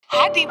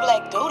How D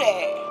Black do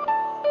that?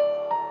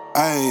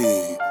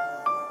 Ayy,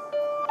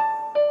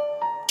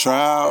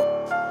 trap.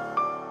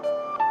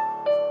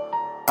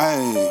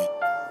 Ayy,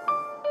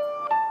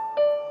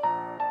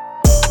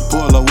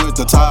 pull up with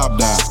the top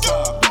down,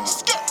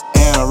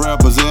 and I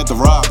represent the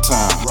rock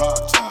town.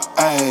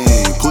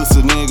 Ayy,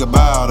 pussy nigga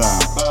bow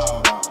down,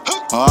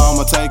 or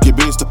I'ma take your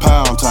bitch to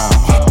Poundtown.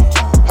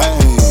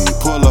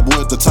 Ayy, pull up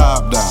with the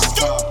top down,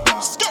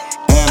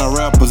 and I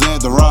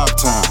represent the rock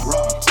town.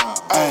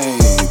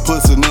 Ayy,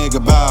 pussy nigga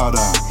bow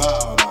down,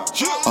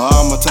 or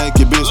I'ma take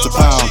your bitch to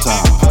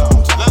Poundtown.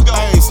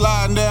 Ayy,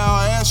 sliding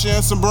down Ashy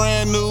in some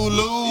brand new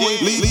Louis.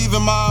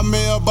 Leaving my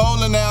mail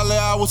bowling alley,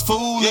 I was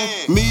fooling.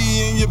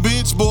 Me and your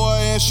bitch boy,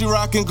 and she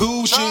rockin'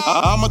 Gucci.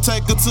 I'ma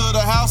take her to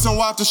the house and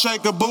watch her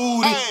shake her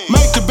booty.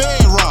 Make the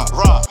bed rock,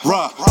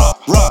 rock.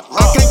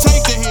 I can't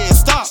take the head,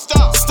 stop.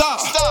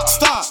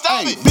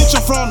 Ayy, bitch,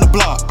 I'm from the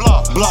block.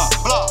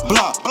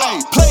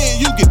 Ayy, playin',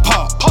 you get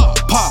pop.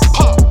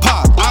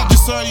 I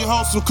just serve you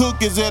home some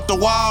cookies at the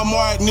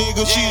Walmart,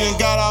 nigga. She done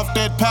got off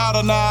that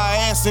powder, now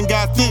her ass and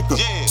got thicker.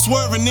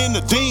 Swerving in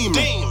the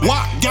demon,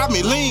 walk got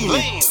me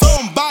leaning.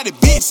 Somebody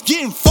bitch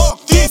getting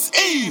fucked this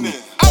evening.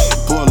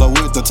 Ayy, pull up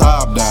with the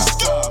top down,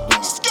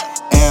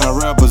 and I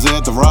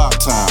represent the rock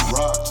town.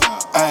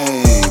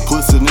 Ayy,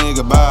 pussy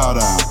nigga bow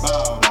down,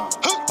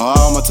 or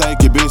I'ma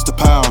take your bitch to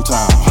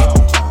Poundtown.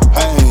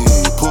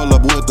 Ayy, pull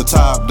up with the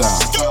top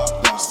down,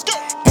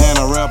 and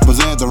I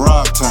represent the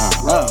rock town.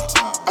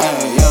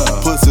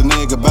 Ayy, pussy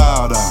nigga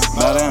bow down,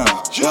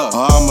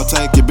 or I'ma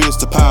take your bitch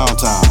to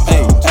Poundtown.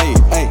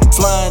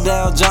 Sliding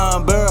down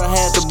John Burr,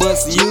 had to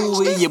bust a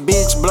U-E. Your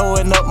bitch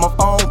blowing up my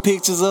phone,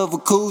 pictures of a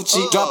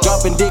coochie.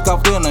 Dropping dick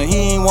off in her,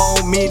 he ain't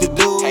want me to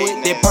do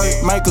it. That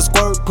perk make a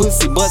squirt,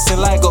 pussy bustin'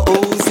 like a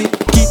Uzi.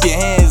 Keep your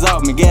hands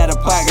off me, got a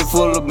pocket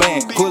full of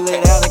bands. Pull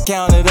it out and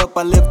count it up,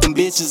 I left them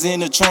bitches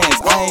in a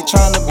trance. I ain't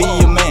tryna be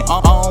your man, I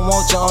don't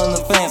want you on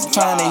the fence. I'm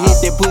tryna hit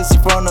that pussy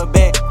from the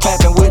back,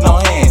 clapping with no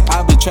hands.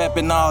 I been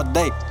trapping all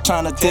day,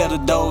 tryna tear the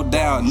dough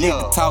down.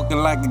 Nigga talking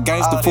like a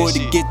gangster before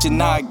they get you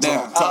knocked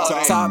down.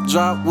 Top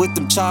drop with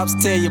them chops,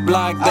 tear your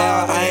block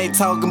down. I ain't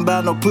talking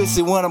about no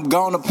pussy when I'm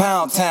gone to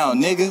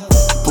Poundtown, nigga.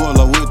 Pull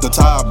up with the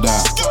top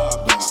down,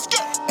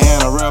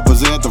 and I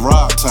represent the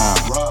rock town.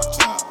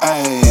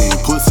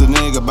 Ayy, pussy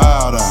nigga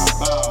bow down,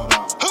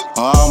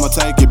 or I'ma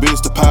take your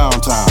bitch to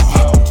Poundtown.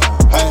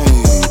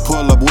 Ayy,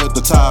 pull up with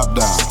the top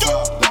down,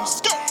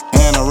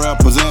 and I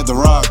represent the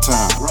rock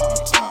town.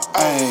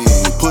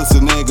 Ayy, pussy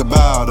nigga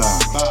bow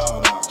down,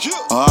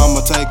 or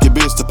I'ma take your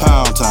bitch to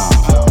Poundtown.